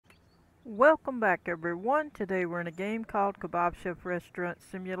Welcome back everyone. Today we're in a game called Kebab Chef Restaurant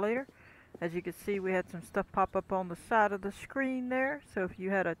Simulator. As you can see, we had some stuff pop up on the side of the screen there. So if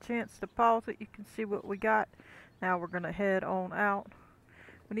you had a chance to pause it, you can see what we got. Now we're going to head on out.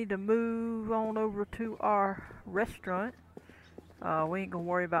 We need to move on over to our restaurant. We ain't going to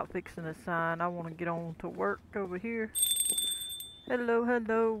worry about fixing the sign. I want to get on to work over here. Hello,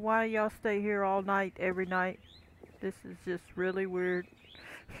 hello. Why y'all stay here all night, every night? This is just really weird.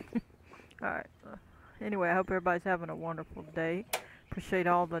 Alright. Anyway, I hope everybody's having a wonderful day. Appreciate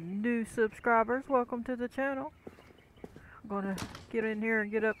all the new subscribers. Welcome to the channel. I'm gonna get in here and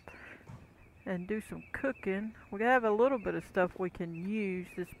get up and do some cooking. We have a little bit of stuff we can use,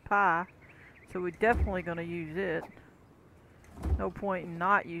 this pie. So we're definitely gonna use it. No point in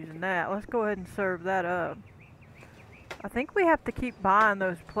not using that. Let's go ahead and serve that up. I think we have to keep buying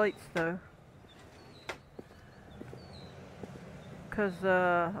those plates though.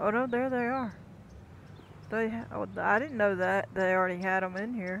 Oh no, there they are. I didn't know that they already had them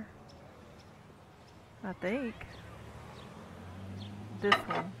in here. I think. This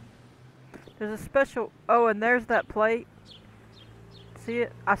one. There's a special, oh, and there's that plate. See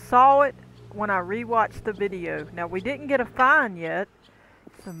it? I saw it when I rewatched the video. Now we didn't get a fine yet,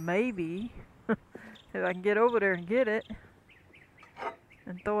 so maybe if I can get over there and get it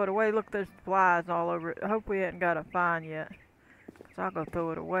and throw it away. Look, there's flies all over it. I hope we hadn't got a fine yet. So I'll go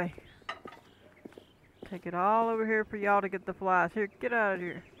throw it away. Take it all over here for y'all to get the flies. Here, get out of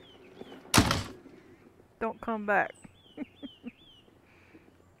here. Don't come back.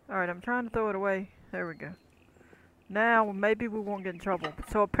 Alright, I'm trying to throw it away. There we go. Now, maybe we won't get in trouble.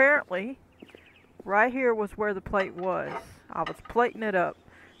 So apparently, right here was where the plate was. I was plating it up.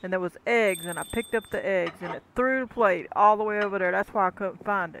 And there was eggs, and I picked up the eggs, and it threw the plate all the way over there. That's why I couldn't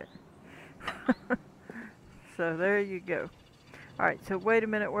find it. So there you go. Alright, so wait a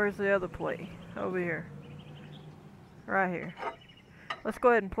minute, where's the other plate? Over here. Right here. Let's go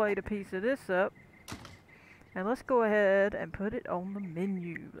ahead and plate a piece of this up. And let's go ahead and put it on the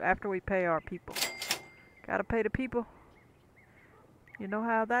menu after we pay our people. Gotta pay the people. You know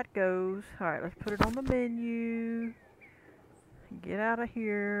how that goes. Alright, let's put it on the menu. Get out of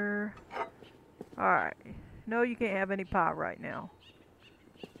here. Alright. No, you can't have any pie right now.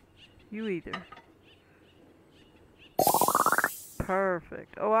 You either.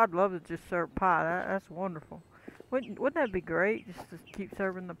 Perfect. Oh, I'd love to just serve pie. That's wonderful. Wouldn't that be great, just to keep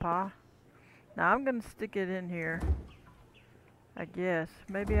serving the pie? Now, I'm going to stick it in here. I guess.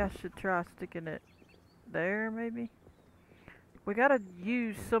 Maybe I should try sticking it there, maybe? We got to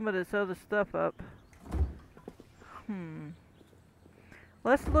use some of this other stuff up.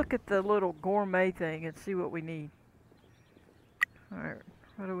 Let's look at the little gourmet thing and see what we need. Alright,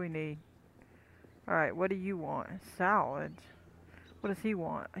 what do we need? Alright, what do you want? Salads. What does he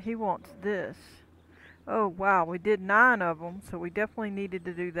want? He wants this. Oh, wow, we did 9 of them, so we definitely needed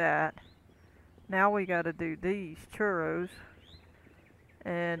to do that. Now we gotta do these churros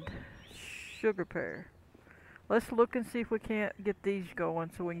and sugar pear. Let's look and see if we can't get these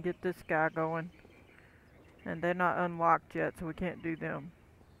going so we can get this guy going. And they're not unlocked yet, so we can't do them.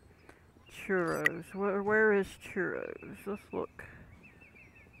 Churros. Where is churros? Let's look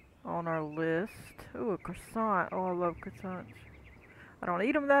on our list. Ooh, a croissant. Oh, I love croissants. I don't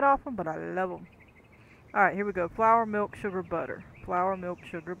eat them that often, but I love them. Alright, here we go. Flour, milk, sugar, butter. Flour, milk,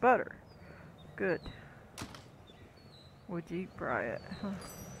 sugar, butter. Good. Would you fry it? Huh.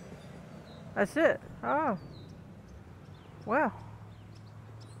 That's it. Oh. Well.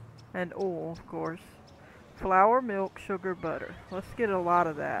 And oil, of course. Flour, milk, sugar, butter. Let's get a lot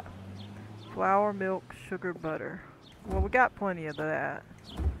of that. Flour, milk, sugar, butter. Well, we got plenty of that.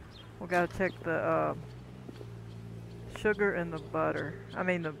 We gotta check the sugar and the butter. I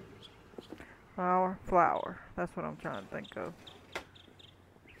mean the flour. That's what I'm trying to think of.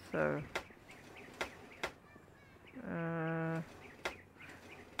 So,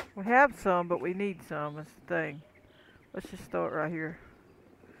 we have some, but we need some. That's the thing. Let's just throw it right here.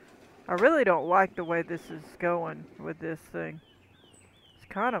 I really don't like the way this is going with this thing. It's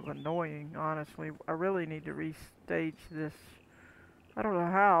kind of annoying, honestly. I really need to restage this. I don't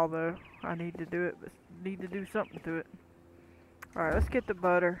know how, though. I need to do it, but need to do something to it. Alright, let's get the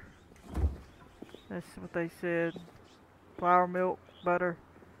butter. That's what they said. Flour, milk, butter,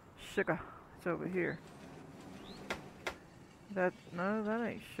 sugar. It's over here. No, that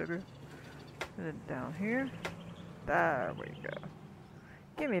ain't sugar. And then down here. There we go.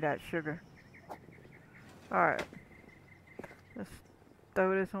 Give me that sugar. Alright. Let's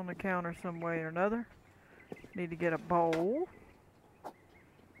throw this on the counter some way or another. Need to get a bowl.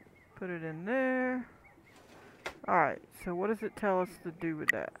 Put it in there. Alright, so what does it tell us to do with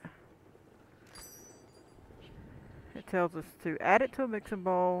that? it tells us to add it to a mixing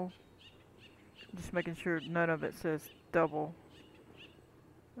bowl. Just making sure none of it says double.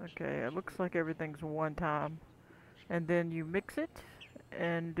 Okay, it looks like everything's one time. And then you mix it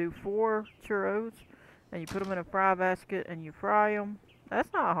and do 4 churros and you put them in a fry basket and you fry them.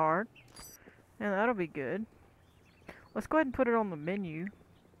 That's not hard. And that'll be good. Let's go ahead and put it on the menu.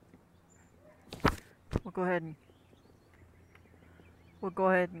 We'll go ahead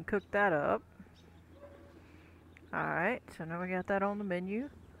and cook that up. Alright, so now we got that on the menu.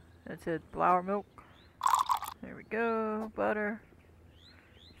 It said flour milk. There we go. Butter.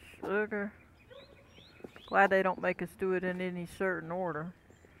 Sugar. Glad they don't make us do it in any certain order.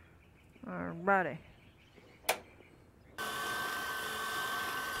 Alrighty.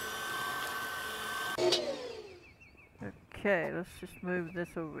 Okay, let's just move this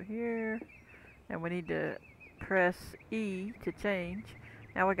over here. And we need to press E to change.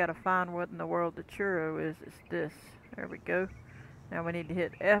 Now we gotta find what in the world the churro is. It's this. There we go. Now we need to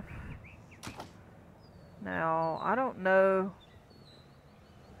hit F. Now, I don't know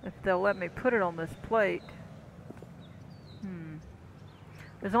if they'll let me put it on this plate.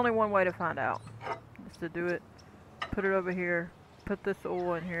 There's only one way to find out. Just to do it. Put it over here. Put this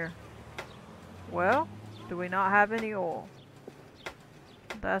oil in here. Well, do we not have any oil?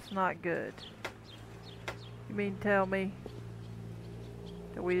 That's not good. You mean tell me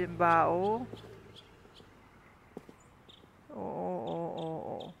that we didn't buy oil?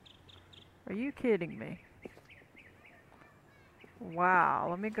 Oh. Are you kidding me? Wow,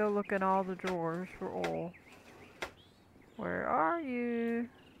 let me go look in all the drawers for oil. Where are you?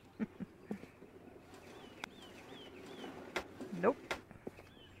 Nope.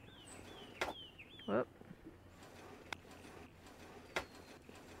 Whoop.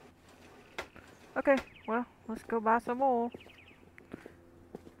 Okay, well, let's go buy some oil.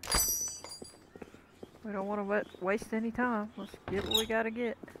 We don't want to waste any time. Let's get what we gotta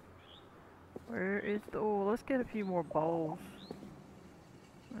get. Where is the oil? Let's get a few more bowls.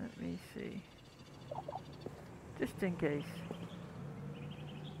 Let me see. Just in case.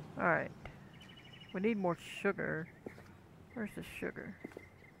 Alright. We need more sugar. Where's the sugar?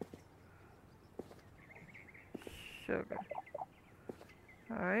 Sugar.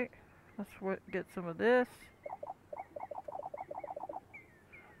 Alright. Let's get some of this.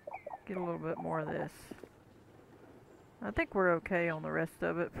 Get a little bit more of this. I think we're okay on the rest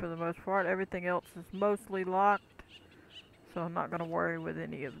of it for the most part. Everything else is mostly locked. So I'm not going to worry with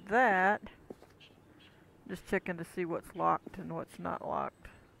any of that. Just checking to see what's locked and what's not locked.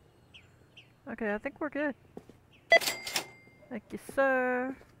 Okay, I think we're good. Thank you,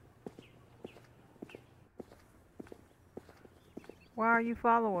 sir. Why are you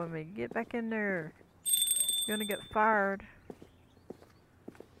following me? Get back in there. You're gonna get fired.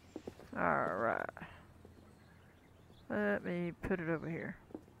 Alright. Let me put it over here.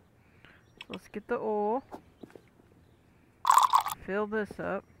 Let's get the oil. Fill this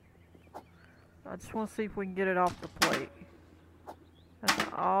up. I just want to see if we can get it off the plate. That's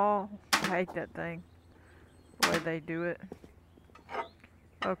all. I hate that thing. The way they do it.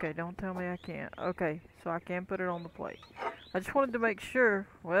 Okay, don't tell me I can't. Okay, so I can put it on the plate. I just wanted to make sure.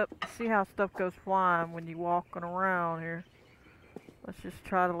 Well, see how stuff goes flying when you're walking around here. Let's just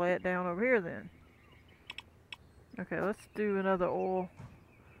try to lay it down over here then. Okay, let's do another oil.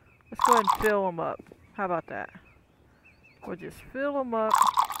 Let's go ahead and fill them up. How about that? We'll just fill them up.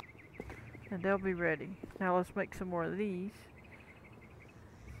 And they'll be ready. Now let's make some more of these.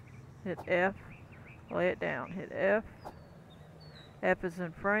 Hit F. Lay it down. Hit F. F is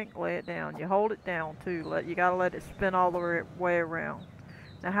in Frank. Lay it down. You hold it down too. You gotta let it spin all the way around.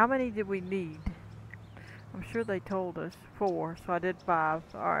 Now how many did we need? I'm sure they told us 4, so I did 5.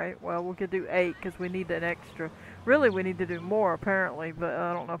 Alright, well we could do 8 because we need an extra. Really we need to do more apparently, but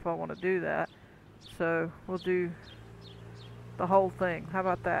I don't know if I want to do that. So we'll do the whole thing. How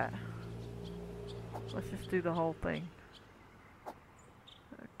about that? Let's just do the whole thing.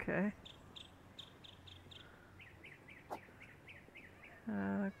 Okay.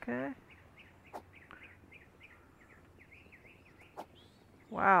 Okay.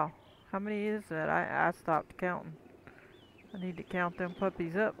 Wow. How many is that? I stopped counting. I need to count them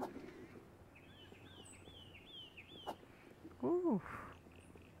puppies up. Ooh.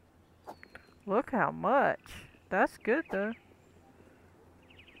 Look how much. That's good though.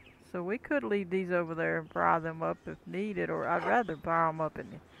 So we could leave these over there and fry them up if needed, or I'd rather fry them up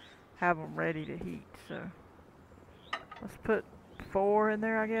and have them ready to heat. So let's put 4 in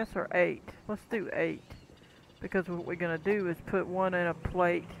there, I guess, or 8. Let's do 8 because what we're gonna do is put one in a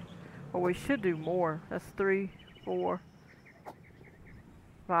plate. Or we should do more. That's 3, 4,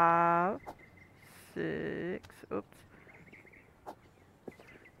 5, 6. Oops.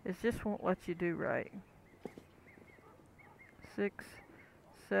 It just won't let you do right. 6,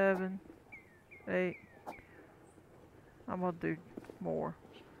 7, 8. I'm gonna do more.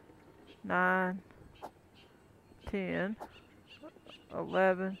 9, 10,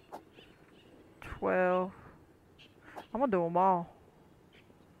 11, 12. I'm gonna do them all.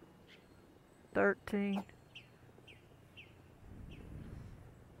 13,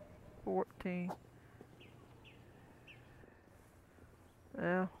 14.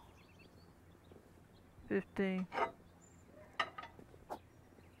 Yeah. 15.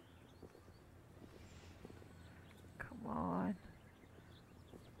 Come on.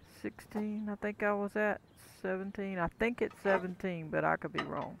 16, I think I was at. 17. I think it's 17, but I could be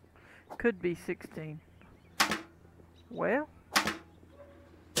wrong. Could be 16. Well,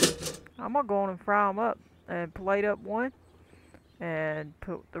 I'm gonna go on and fry them up and plate up one and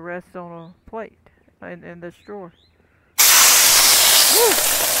put the rest on a plate in this drawer. Woo!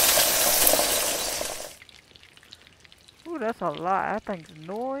 Ooh, that's a lot. That thing's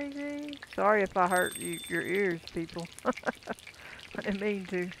noisy. Sorry if I hurt your ears, people. I didn't mean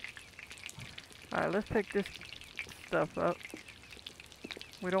to. Alright, let's pick this stuff up.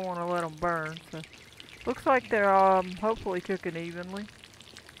 We don't want to let them burn, so. Looks like they're hopefully cooking evenly.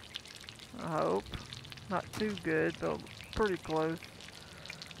 I hope. Not too good, but pretty close.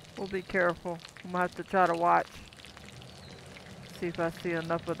 We'll be careful. I'm gonna have to try to watch. See if I see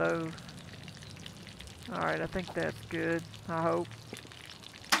enough of those. Alright, I think that's good. I hope.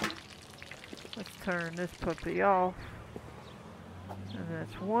 Let's turn this puppy off. And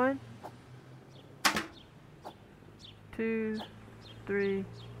that's 1, 2, 3,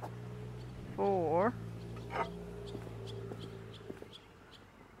 4.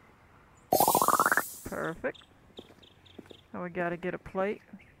 Perfect. Now we gotta get a plate.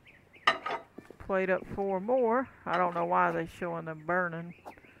 Plate up 4 more. I don't know why they're showing them burning.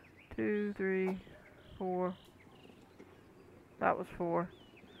 2, 3, 4. That was 4.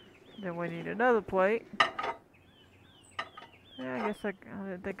 Then we need another plate. Yeah, I guess I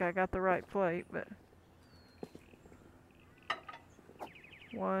didn't think I got the right plate, but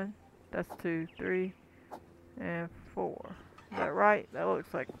 1, that's 2, 3, and 4. Is that right? That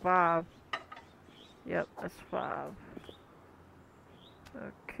looks like 5. Yep, that's 5.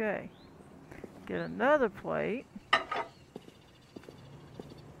 Okay. Get another plate.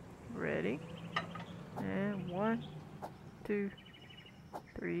 Ready. And 1, 2,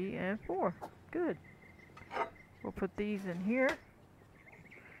 3, and 4. Good. We'll put these in here.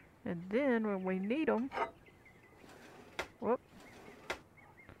 And then when we need them, whoop,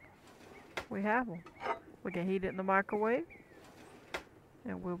 we have them. We can heat it in the microwave.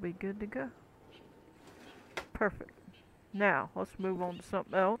 And we'll be good to go. Perfect. Now, let's move on to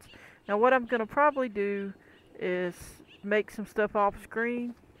something else. Now, what I'm going to probably do is make some stuff off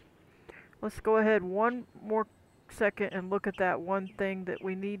screen. Let's go ahead one more second and look at that one thing that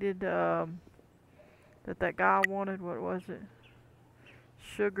we needed, that guy wanted. What was it?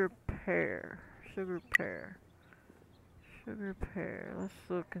 Sugar pear. Sugar pear. Sugar pear. Let's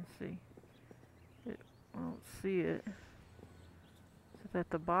look and see. I don't see it. Is it at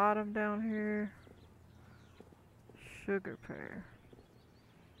the bottom down here? Sugar pear.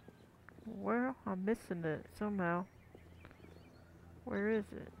 Well, I'm missing it somehow. Where is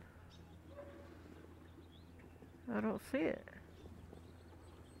it? I don't see it.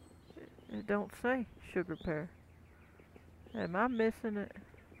 It don't say sugar pear. Am I missing it?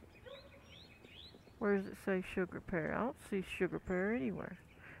 Where does it say sugar pear? I don't see sugar pear anywhere.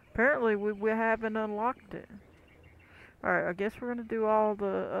 Apparently we haven't unlocked it. Alright, I guess we're going to do all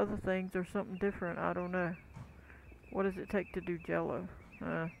the other things or something different. I don't know. What does it take to do jello?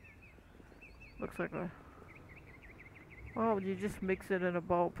 Looks like a... Well, you just mix it in a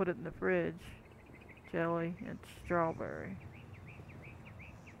bowl, put it in the fridge. Jelly and strawberry.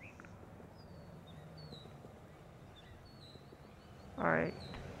 Alright.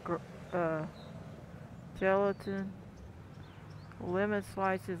 Gelatin, lemon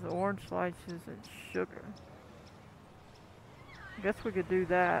slices, orange slices, and sugar. I guess we could do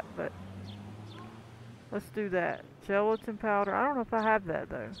that, but let's do that. Gelatin powder. I don't know if I have that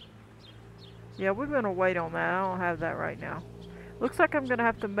though. Yeah, we're gonna wait on that. I don't have that right now. Looks like I'm gonna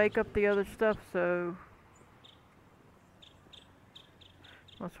have to make up the other stuff, so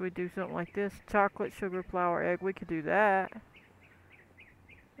once we do something like this, chocolate, sugar, flour, egg, we could do that.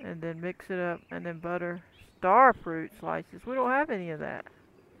 And then mix it up, and then butter, star fruit slices. We don't have any of that.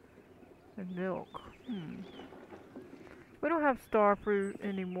 And milk. We don't have star fruit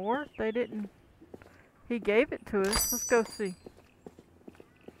anymore. They didn't. He gave it to us. Let's go see.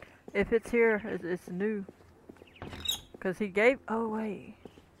 If it's here, it's new. Because he gave... Oh, wait.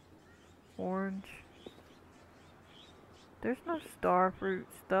 Orange. There's no star fruit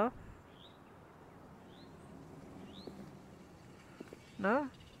stuff. No.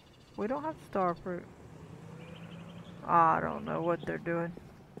 We don't have star fruit. I don't know what they're doing.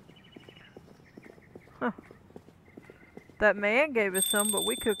 Huh. That man gave us some, but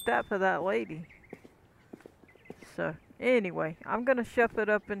we cooked that for that lady. So, anyway, I'm going to chef it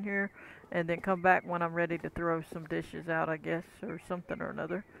up in here and then come back when I'm ready to throw some dishes out, I guess, or something or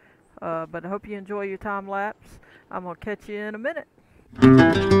another. But I hope you enjoy your time lapse. I'm going to catch you in a minute.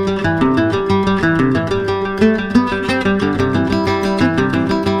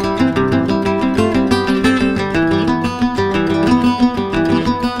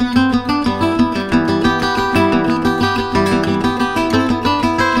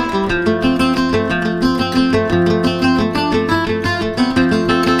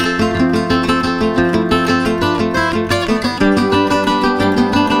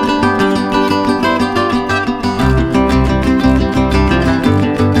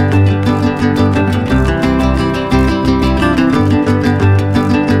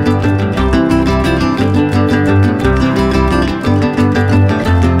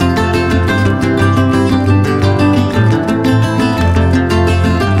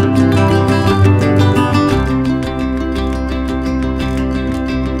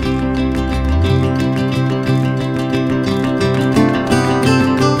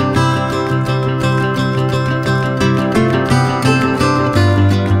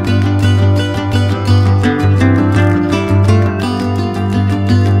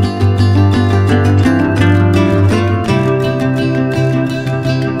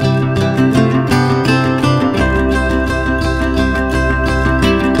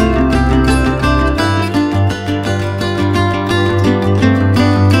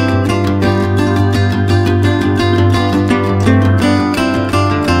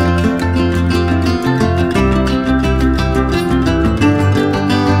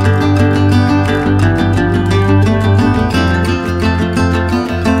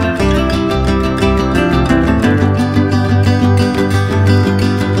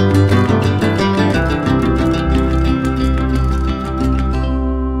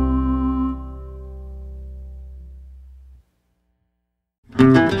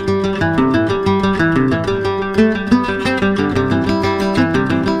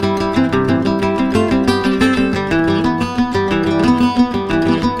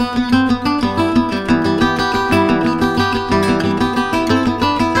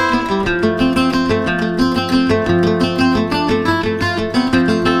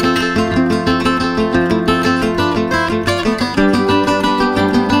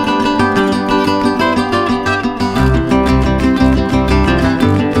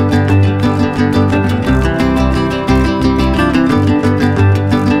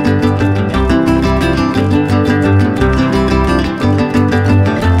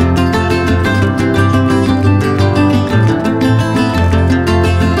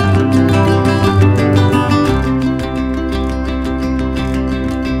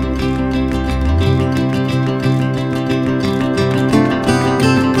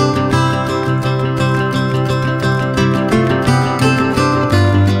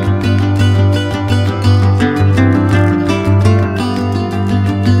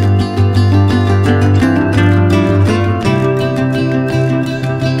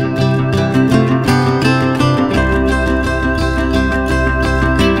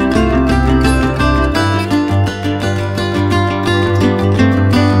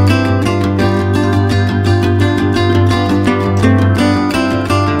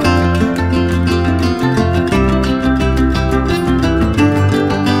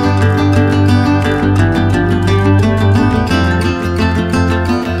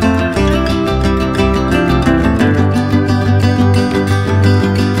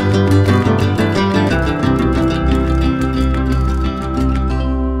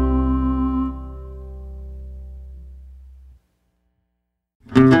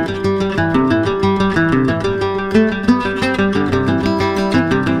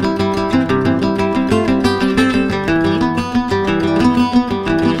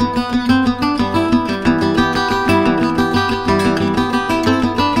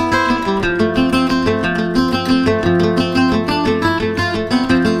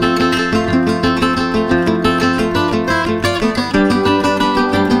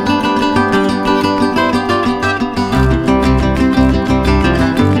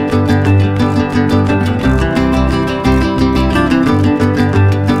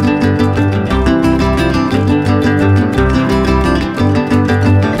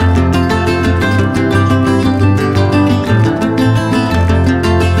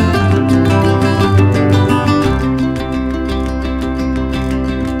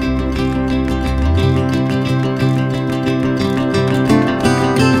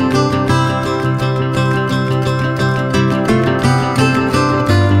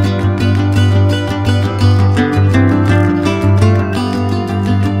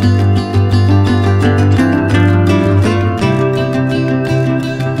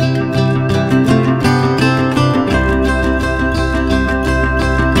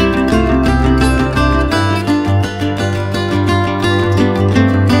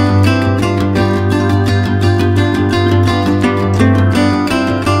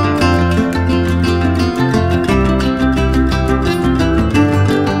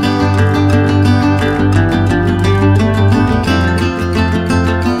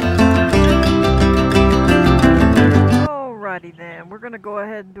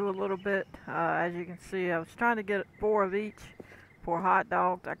 do a little bit. As you can see, I was trying to get 4 of each for hot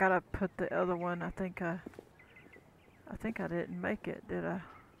dogs. I gotta put the other one. I think I didn't make it, did I?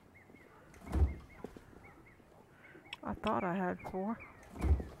 I thought I had 4.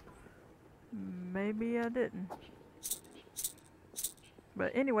 Maybe I didn't.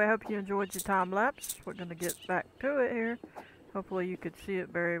 But anyway, I hope you enjoyed your time lapse. We're gonna get back to it here. Hopefully you could see it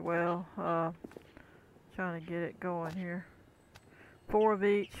very well. Trying to get it going here. 4 of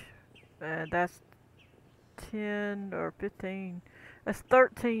each, and that's 10 or 15. That's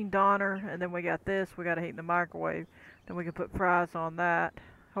 13 Donner, and then we got this. We got to heat in the microwave. Then we can put fries on that.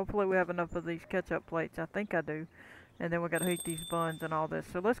 Hopefully we have enough of these ketchup plates. I think I do. And then we got to heat these buns and all this.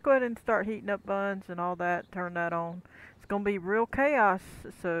 So let's go ahead and start heating up buns and all that. Turn that on. It's gonna be real chaos.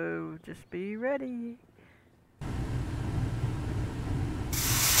 So just be ready.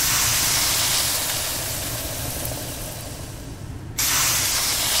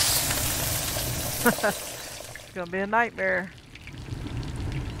 It's gonna be a nightmare.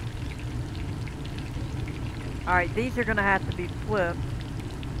 Alright, these are gonna have to be flipped.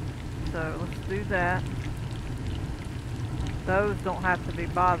 So let's do that. Those don't have to be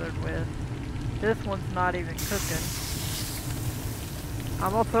bothered with. This one's not even cooking.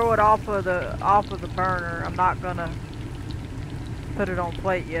 I'm gonna throw it off of the burner. I'm not gonna put it on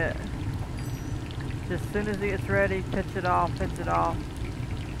plate yet. Just as soon as it gets ready, pitch it off, pitch it off,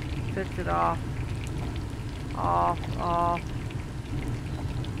 pitch it off. Off, off,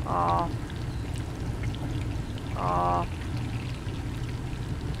 off, off.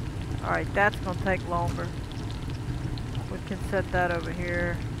 Alright, that's going to take longer. We can set that over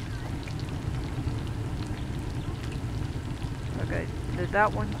here. Okay, did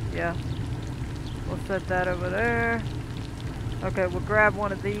that one? Yeah. We'll set that over there. Okay, we'll grab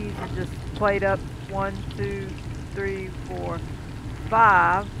one of these and just plate up 1, 2, 3, 4,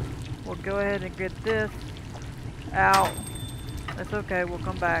 5. We'll go ahead and get this out. That's okay, we'll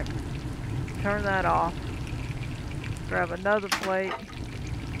come back. Turn that off. Grab another plate.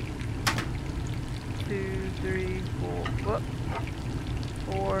 2, 3, 4. Whoop.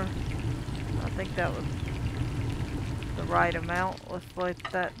 4. I think that was the right amount. Let's let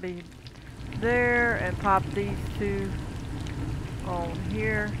that be there and pop these 2 on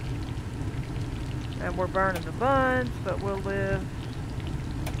here. And we're burning the buns, but we'll live.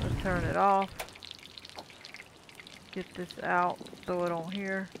 Let's turn it off. Get this out, throw it on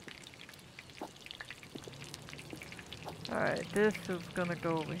here. Alright, this is gonna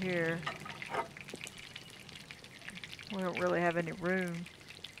go over here. We don't really have any room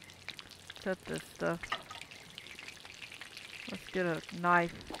to set this stuff. Let's get a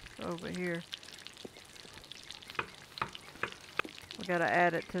knife over here. We gotta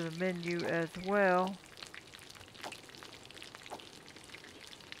add it to the menu as well.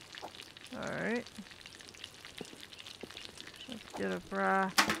 Alright. Let's get a fry.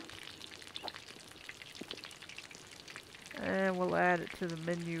 And we'll add it to the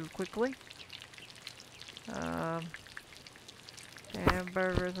menu quickly.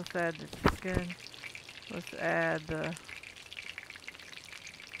 Hamburgers, let's add the chicken. Let's add the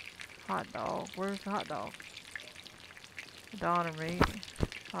hot dog. Where's the hot dog? Donner meat.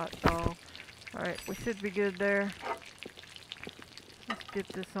 Hot dog. Alright, we should be good there. Let's get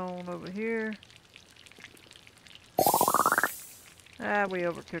this on over here. Ah, we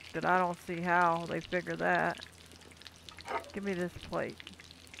overcooked it. I don't see how they figure that. Give me this plate.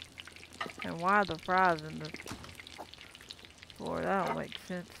 And why are the fries in the floor? That don't make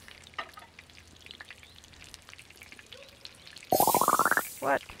sense.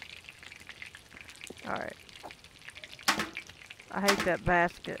 What? Alright. I hate that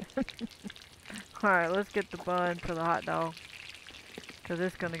basket. Alright, let's get the bun for the hot dog. Because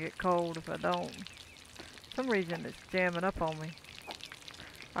it's going to get cold if I don't. For some reason it's jamming up on me.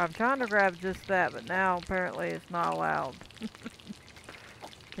 I'm trying to grab just that, but now apparently it's not allowed.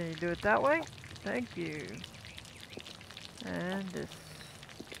 Can you do it that way? Thank you. And just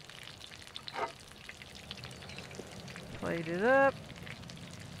plate it up.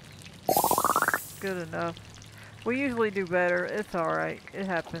 Good enough. We usually do better. It's alright. It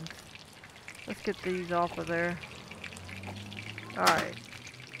happens. Let's get these off of there. Alright.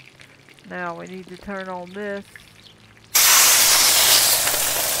 Now we need to turn on this.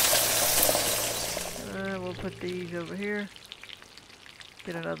 We'll put these over here.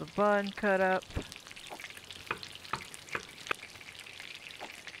 Get another bun cut up.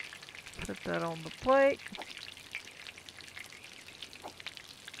 Put that on the plate.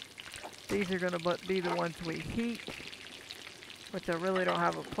 These are going to be the ones we heat, which I really don't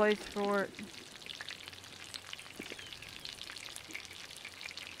have a place for it.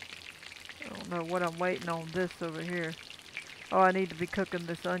 I don't know what I'm waiting on this over here. Oh, I need to be cooking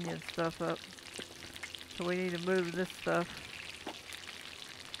this onion stuff up. So we need to move this stuff.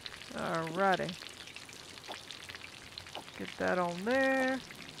 Alrighty. Get that on there.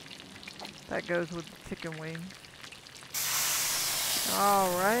 That goes with the chicken wings.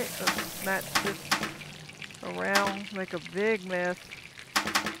 Alright, let's snatch this around, make a big mess.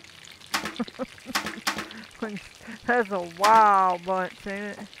 That's a wild bunch,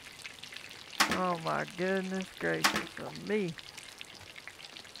 ain't it? Oh my goodness gracious of me.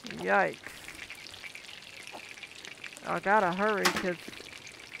 Yikes. I gotta hurry because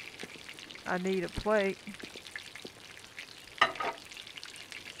I need a plate.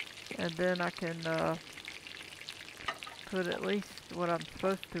 And then I can put at least what I'm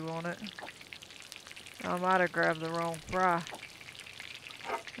supposed to on it. I might have grabbed the wrong fry.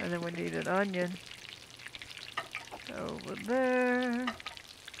 And then we need an onion over there.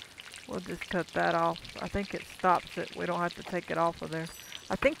 We'll just cut that off. I think it stops it. We don't have to take it off of there.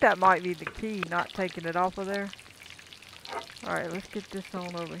 I think that might be the key, not taking it off of there. Alright, let's get this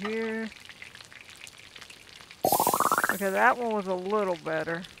on over here. Okay, that one was a little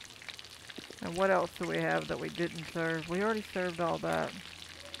better. And what else do we have that we didn't serve? We already served all that.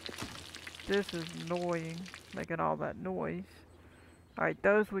 This is annoying, making all that noise. Alright,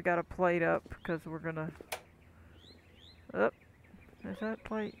 those we gotta plate up because we're gonna... Up. Is that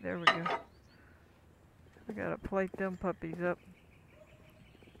plate? There we go. We gotta plate them puppies up.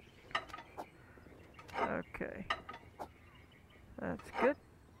 Okay. That's good.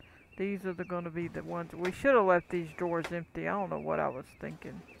 These are gonna be the ones... We should have left these drawers empty. I don't know what I was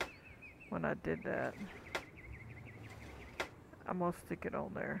thinking when I did that. I'm gonna stick it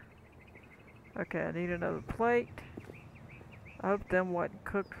on there. Okay, I need another plate. I hope them wasn't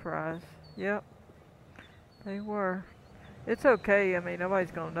cooked fries. Yep, they were. It's okay, I mean,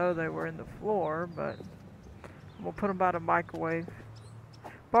 nobody's gonna know they were in the floor, but I'm gonna put them by the microwave.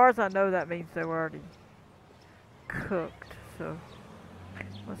 As far as I know, that means they were already cooked, so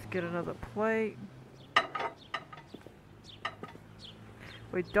let's get another plate.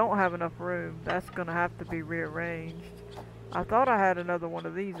 We don't have enough room. That's gonna have to be rearranged. I thought I had another one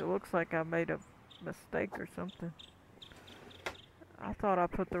of these. It looks like I made a mistake or something. I thought I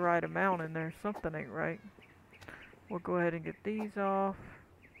put the right amount in there. Something ain't right. We'll go ahead and get these off.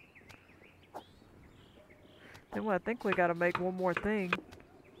 Then I think we gotta make one more thing.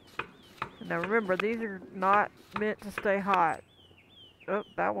 Now remember, these are not meant to stay hot. Oh,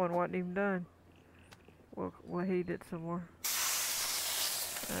 that one wasn't even done. We'll heat it some more.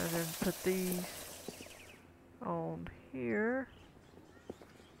 And then put these on here.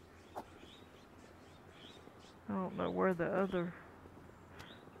 I don't know where the other...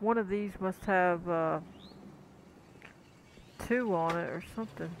 One of these must have 2 on it or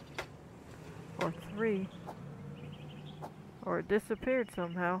something. Or 3. Or it disappeared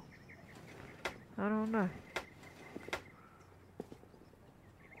somehow. I don't know.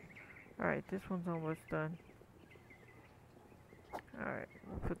 Alright, this one's almost done. Alright,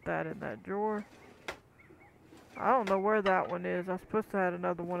 we'll put that in that drawer. I don't know where that one is. I'm supposed to have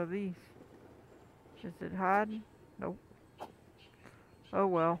another one of these. Is it hiding? Nope. Oh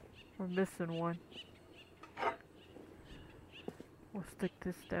well, we're missing one. We'll stick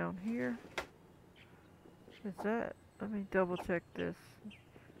this down here. Is that? Let me double check this.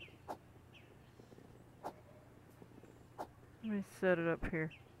 Let me set it up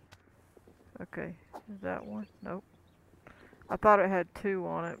here. Okay, is that one? Nope. I thought it had 2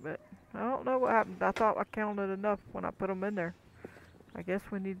 on it, but I don't know what happened. I thought I counted enough when I put them in there. I guess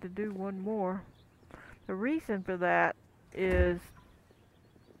we need to do one more. The reason for that is...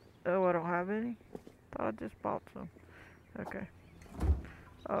 Oh, I don't have any? Thought I just bought some. Okay.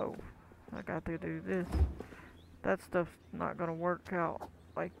 Oh, I got to do this. That stuff's not gonna work out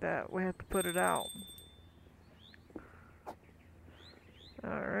like that. We have to put it out.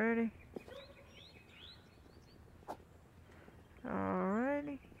 Alrighty.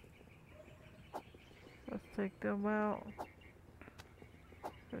 Alrighty. Let's take them out.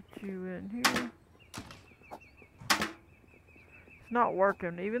 Put you in here. It's not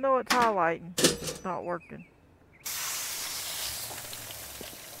working. Even though it's highlighting, it's not working.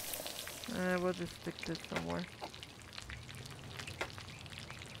 We'll just stick this somewhere.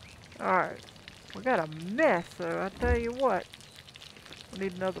 Alright. We got a mess, so I tell you what. We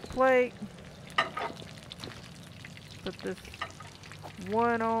need another plate. Put this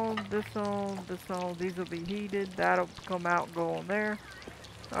one on, this on, this on. These will be heated. That'll come out and go on there.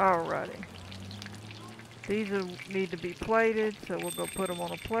 Alrighty. These will need to be plated, so we'll go put them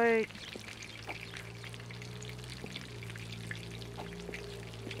on a plate.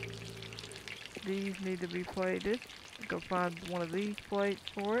 these need to be plated. Go find one of these plates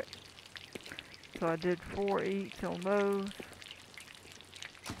for it. So I did 4 each on those.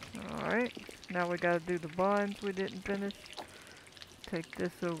 Alright, now we gotta do the buns we didn't finish. Take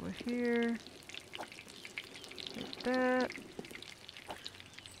this over here. Like that.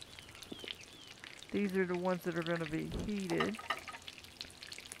 These are the ones that are gonna be heated.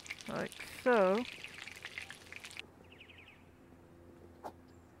 Like so.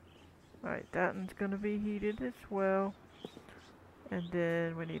 Alright, that one's gonna be heated as well. And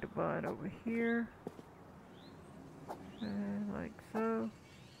then we need a bun over here. And like so.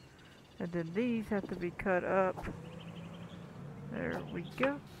 And then these have to be cut up. There we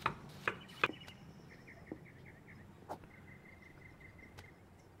go.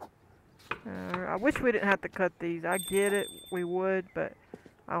 I wish we didn't have to cut these. I get it, we would, but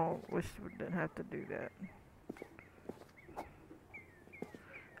I wish we didn't have to do that.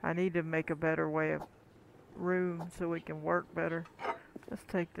 I need to make a better way of room so we can work better. Let's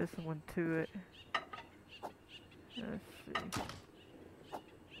take this one to it. Let's see.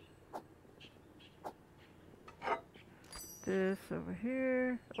 This over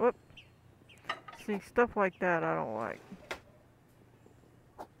here. Whoop. See, stuff like that I don't like.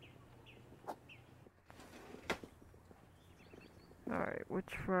 Alright,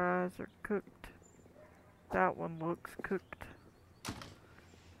 which fries are cooked? That one looks cooked.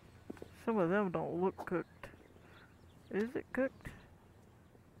 Some of them don't look cooked. Is it cooked?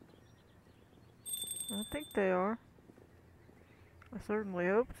 I think they are. I certainly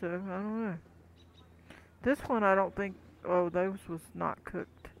hope so. I don't know. This one I don't think... Oh, those was not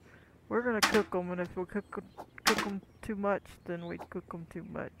cooked. We're gonna cook them, and if we cook them too much, then we'd cook them too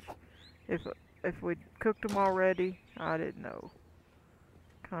much. If we cooked them already, I didn't know.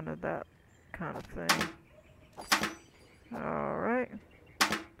 Kind of that kind of thing. Alright.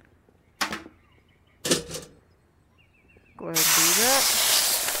 Go ahead and do that.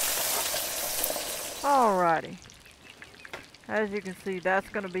 Alrighty. As you can see, that's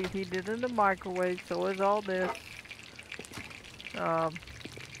going to be heated in the microwave, so is all this.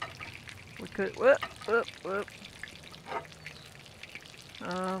 We could, whoop.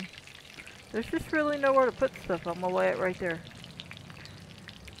 There's just really nowhere to put stuff. I'm going to lay it right there.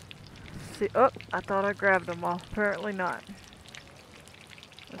 See, oh, I thought I grabbed them all. Apparently not.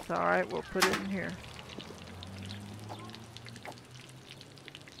 That's alright, we'll put it in here.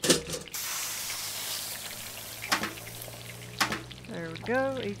 There we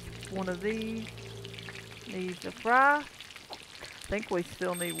go. Each one of these needs a fry. I think we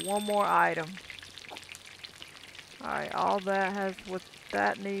still need one more item. Alright, all that has what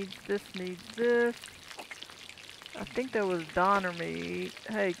that needs. This needs this. I think that was Donner meat.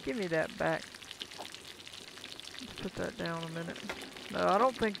 Hey, give me that back. Let's put that down a minute. No, I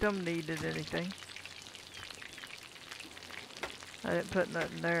don't think them needed anything. I didn't put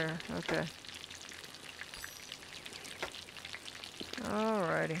nothing there. Okay.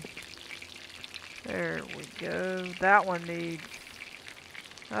 Alrighty. There we go. That one needs...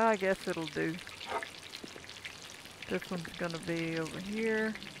 I guess it'll do. This one's gonna be over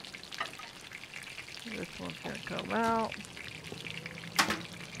here. This one's gonna come out.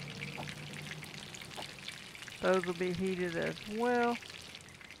 Those will be heated as well.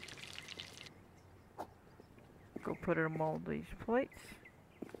 Go put them on these plates.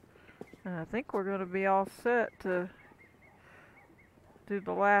 And I think we're gonna be all set to do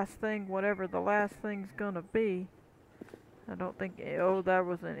the last thing, whatever the last thing's gonna be. I don't think, oh, that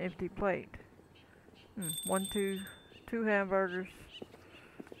was an empty plate. Two hamburgers,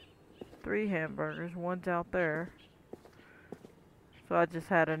 3 hamburgers, one's out there. So I just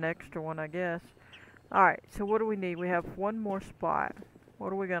had an extra one, I guess. Alright, so what do we need? We have one more spot.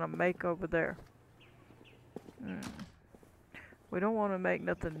 What are we gonna make over there? We don't want to make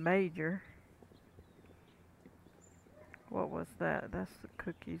nothing major. What was that? That's the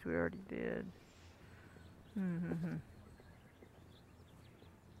cookies we already did.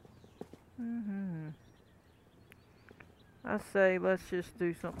 I say let's just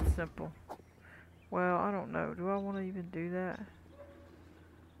do something simple. Well, I don't know. Do I want to even do that?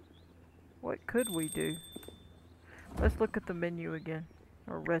 What could we do? Let's look at the menu again.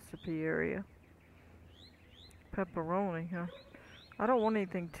 Or recipe area. Pepperoni, huh? I don't want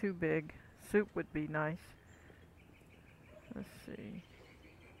anything too big. Soup would be nice. Let's see.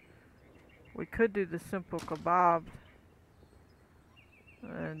 We could do the simple kebab.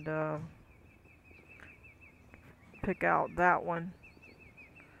 And pick out that one.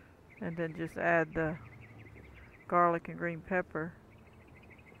 And then just add the garlic and green pepper.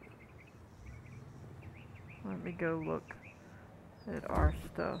 Let me go look at our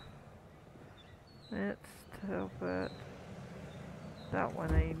stuff. Let's tell that that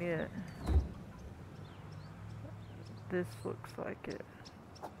one ain't it. This looks like it.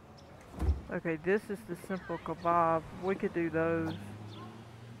 Okay, this is the simple kebab. We could do those.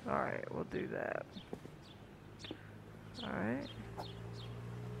 Alright, we'll do that. Alright.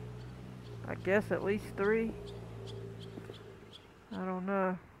 I guess at least 3. I don't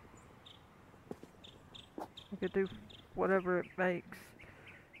know. We could do whatever it makes.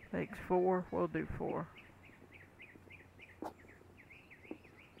 Makes 4. We'll do 4.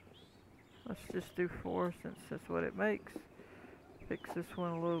 Let's just do 4 since that's what it makes. Fix this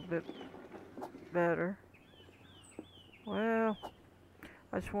one a little bit better. Well,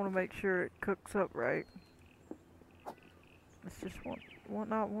 I just want to make sure it cooks up right. It's just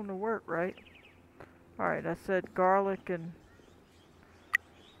not want to work right. Alright, I said garlic and...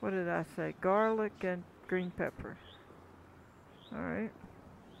 What did I say? Garlic and green pepper. Alright.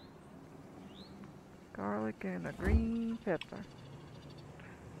 Garlic and a green pepper.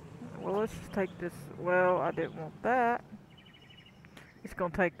 Well, let's just take this. Well, I didn't want that. It's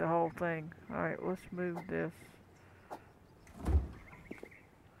gonna take the whole thing. Alright, let's move this.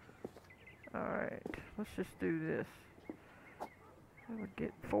 Alright, let's just do this. We'll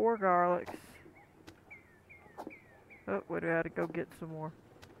get 4 garlics. Oh, we had to go get some more.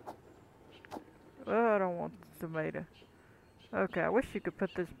 Oh, I don't want the tomato. Okay, I wish you could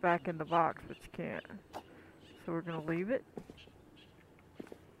put this back in the box, but you can't. So we're gonna leave it.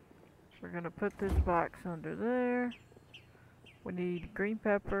 We're gonna put this box under there. We need green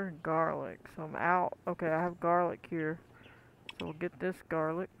pepper and garlic. So I'm out. Okay, I have garlic here. So we'll get this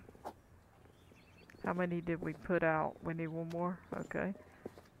garlic. How many did we put out? We need 1 more? Okay.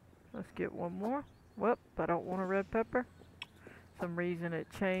 Let's get 1 more. Whoop, I don't want a red pepper. Some reason it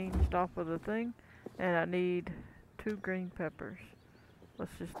changed off of the thing. And I need 2 green peppers.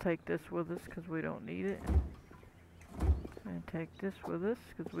 Let's just take this with us because we don't need it. And take this with us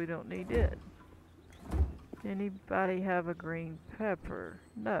because we don't need it. Anybody have a green pepper?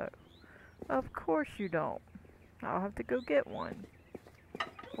 No. Of course you don't. I'll have to go get 1.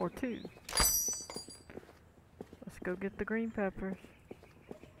 Or 2. Let's go get the green peppers.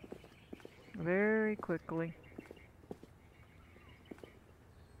 Very quickly.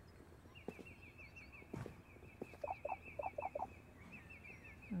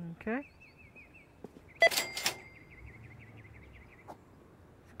 Okay. It's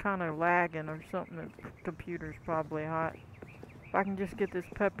kind of lagging or something. The computer's probably hot. If I can just get this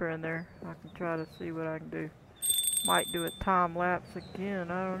pepper in there, I can try to see what I can do. Might do a time lapse again,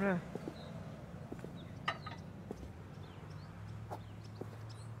 I don't know.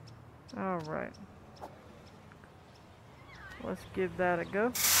 Alright. Let's give that a go.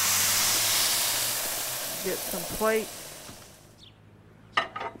 Get some plates.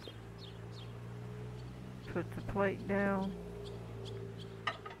 Put the plate down.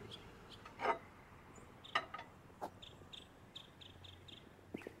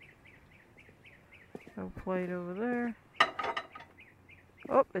 No plate over there.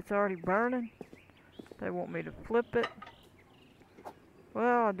 Oh, it's already burning. They want me to flip it.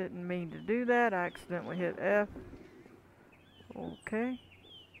 Well, I didn't mean to do that. I accidentally hit F. Okay.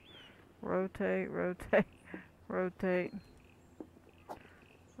 Rotate, rotate, rotate.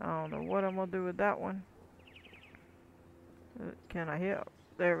 I don't know what I'm going to do with that one. Can I hit?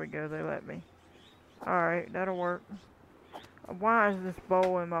 There we go, they let me. Alright, that'll work. Why is this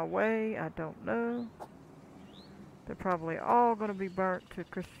bowl in my way? I don't know. They're probably all going to be burnt to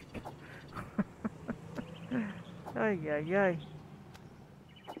crisp. Ay, ay, ay.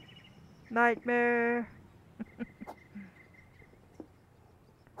 Nightmare.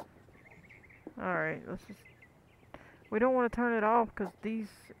 Alright, let's just... We don't want to turn it off because these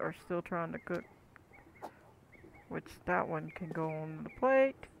are still trying to cook. Which that one can go on the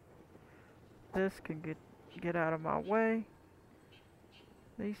plate. This can get out of my way.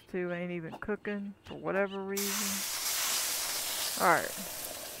 These 2 ain't even cooking for whatever reason. Alright.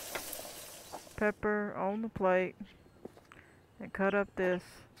 Pepper on the plate. And cut up this.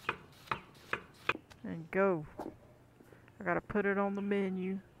 And go. I gotta put it on the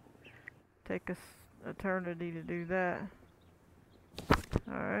menu. Take us eternity to do that.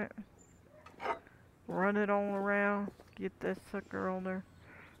 Alright. Run it on around. Get that sucker on there.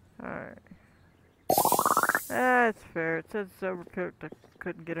 Alright. That's fair. It says it's overcooked. I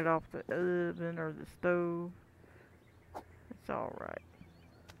couldn't get it off the oven or the stove. It's alright.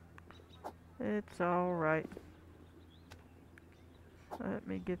 It's alright. Let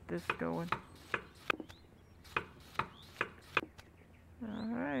me get this going.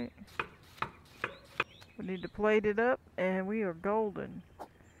 Alright. We need to plate it up and we are golden.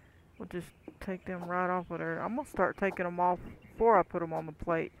 We'll just take them right off of there. I'm gonna start taking them off before I put them on the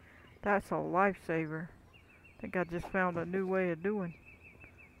plate. That's a lifesaver. I think I just found a new way of doing.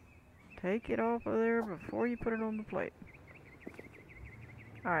 Take it off of there before you put it on the plate.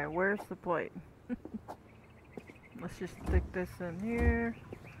 Alright, where's the plate? Let's just stick this in here.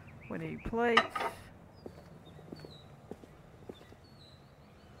 We need plates.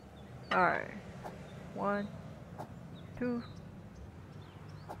 Alright. 1, 2,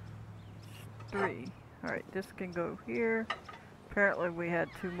 3. Alright, this can go here. Apparently we had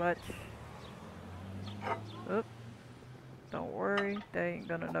too much. Oop. Don't worry, they ain't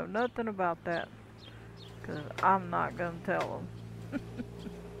gonna know nothing about that. Because I'm not gonna tell them.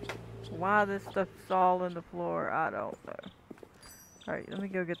 Why this stuff's all in the floor, I don't know. Alright, let me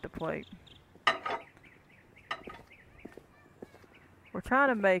go get the plate. We're trying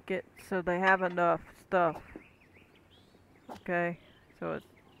to make it so they have enough stuff. Okay? So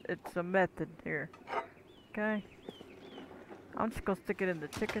it's a method here. Okay? I'm just gonna stick it in the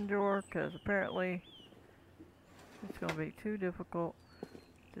chicken drawer because apparently it's gonna be too difficult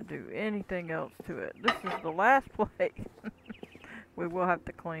to do anything else to it. This is the last plate. We will have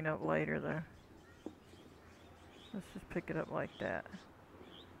to clean up later though. Let's just pick it up like that.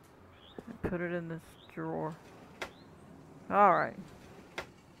 And put it in this drawer. Alright.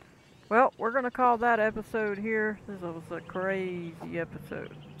 Well, we're gonna call that episode here. This was a crazy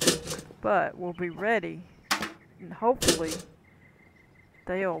episode. But we'll be ready. And hopefully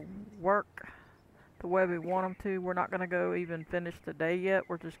they'll work the way we want them to. We're not gonna go even finish the day yet.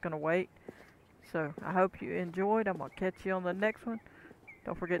 We're just gonna wait. So I hope you enjoyed. I'm gonna catch you on the next one.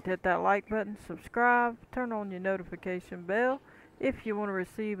 Don't forget to hit that like button, subscribe, turn on your notification bell if you want to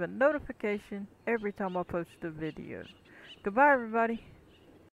receive a notification every time I post a video. Goodbye everybody.